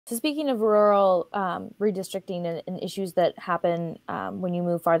So speaking of rural redistricting and issues that happen when you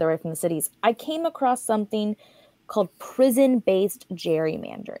move farther away from the cities, I came across something called prison-based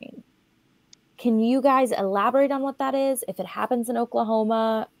gerrymandering. Can you guys elaborate on what that is, if it happens in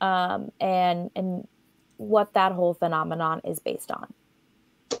Oklahoma, and what that whole phenomenon is based on?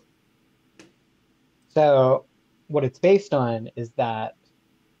 So what it's based on is that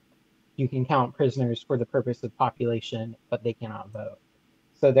you can count prisoners for the purpose of population, but they cannot vote.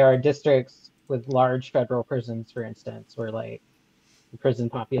 So there are districts with large federal prisons, for instance, where like the prison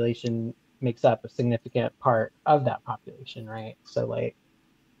population makes up a significant part of that population, right? So like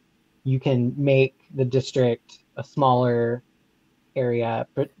you can make the district a smaller area,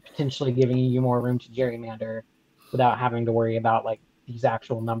 but potentially giving you more room to gerrymander without having to worry about like these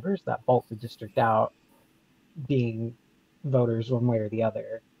actual numbers that bulk the district out being voters one way or the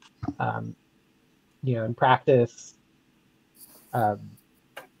other. Um, in practice, um,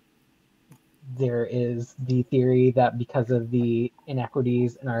 there is the theory that because of the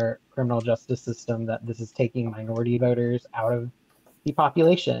inequities in our criminal justice system, that this is taking minority voters out of the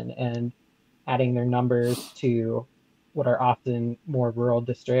population and adding their numbers to what are often more rural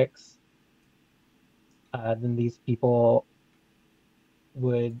districts than these people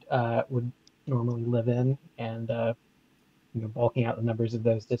would normally live in, and bulking out the numbers of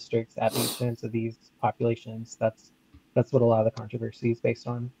those districts at the expense of these populations. That's what a lot of the controversy is based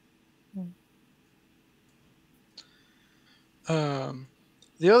on. Mm. Um,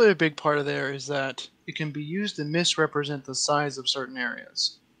 the other big part of there is that it can be used to misrepresent the size of certain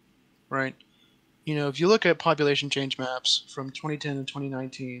areas, right? If you look at population change maps from 2010 to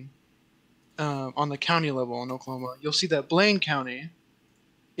 2019 on the county level in Oklahoma, you'll see that Blaine County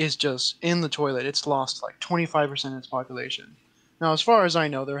is just in the toilet. It's lost like 25% of its population. Now, as far as I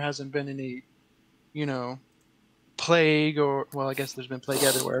know, there hasn't been any, you know, plague or, well, I guess there's been plague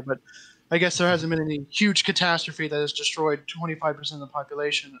everywhere, but I guess there hasn't been any huge catastrophe that has destroyed 25% of the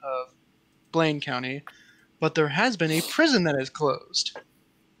population of Blaine County, but there has been a prison that is closed.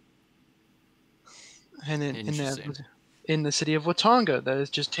 And in the city of Watonga, that has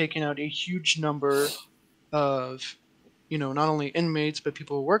just taken out a huge number of, not only inmates, but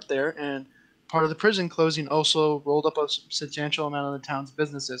people who work there. And part of the prison closing also rolled up a substantial amount of the town's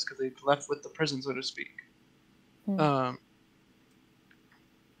businesses because they left with the prison, so to speak. Hmm.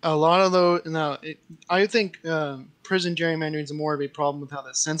 A lot of those, now, I think prison gerrymandering is more of a problem with how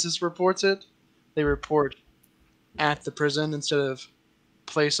the census reports it. They report at the prison instead of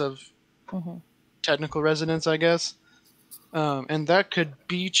place of Hmm. technical residence, I guess. And that could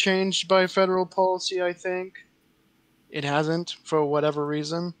be changed by federal policy, I think. It hasn't for whatever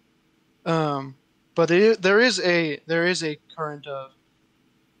reason. But there is a current of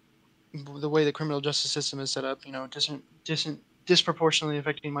the way the criminal justice system is set up. Disproportionately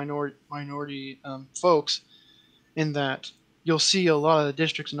affecting minority folks. In that you'll see a lot of the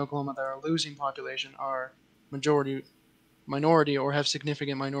districts in Oklahoma that are losing population are majority minority or have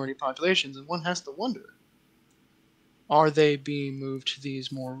significant minority populations, and one has to wonder: are they being moved to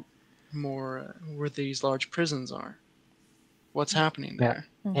these more where these large prisons are? What's happening Yeah. there?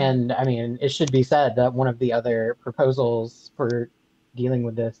 Hmm. And I mean, it should be said that one of the other proposals for dealing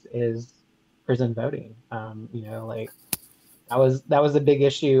with this is prison voting. Like that was a big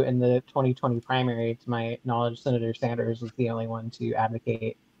issue in the 2020 primary. To my knowledge, Senator Sanders was the only one to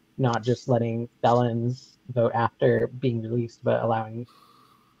advocate not just letting felons vote after being released, but allowing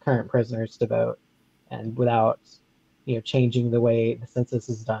current prisoners to vote. And without, changing the way the census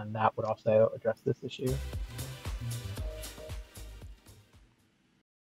is done, that would also address this issue.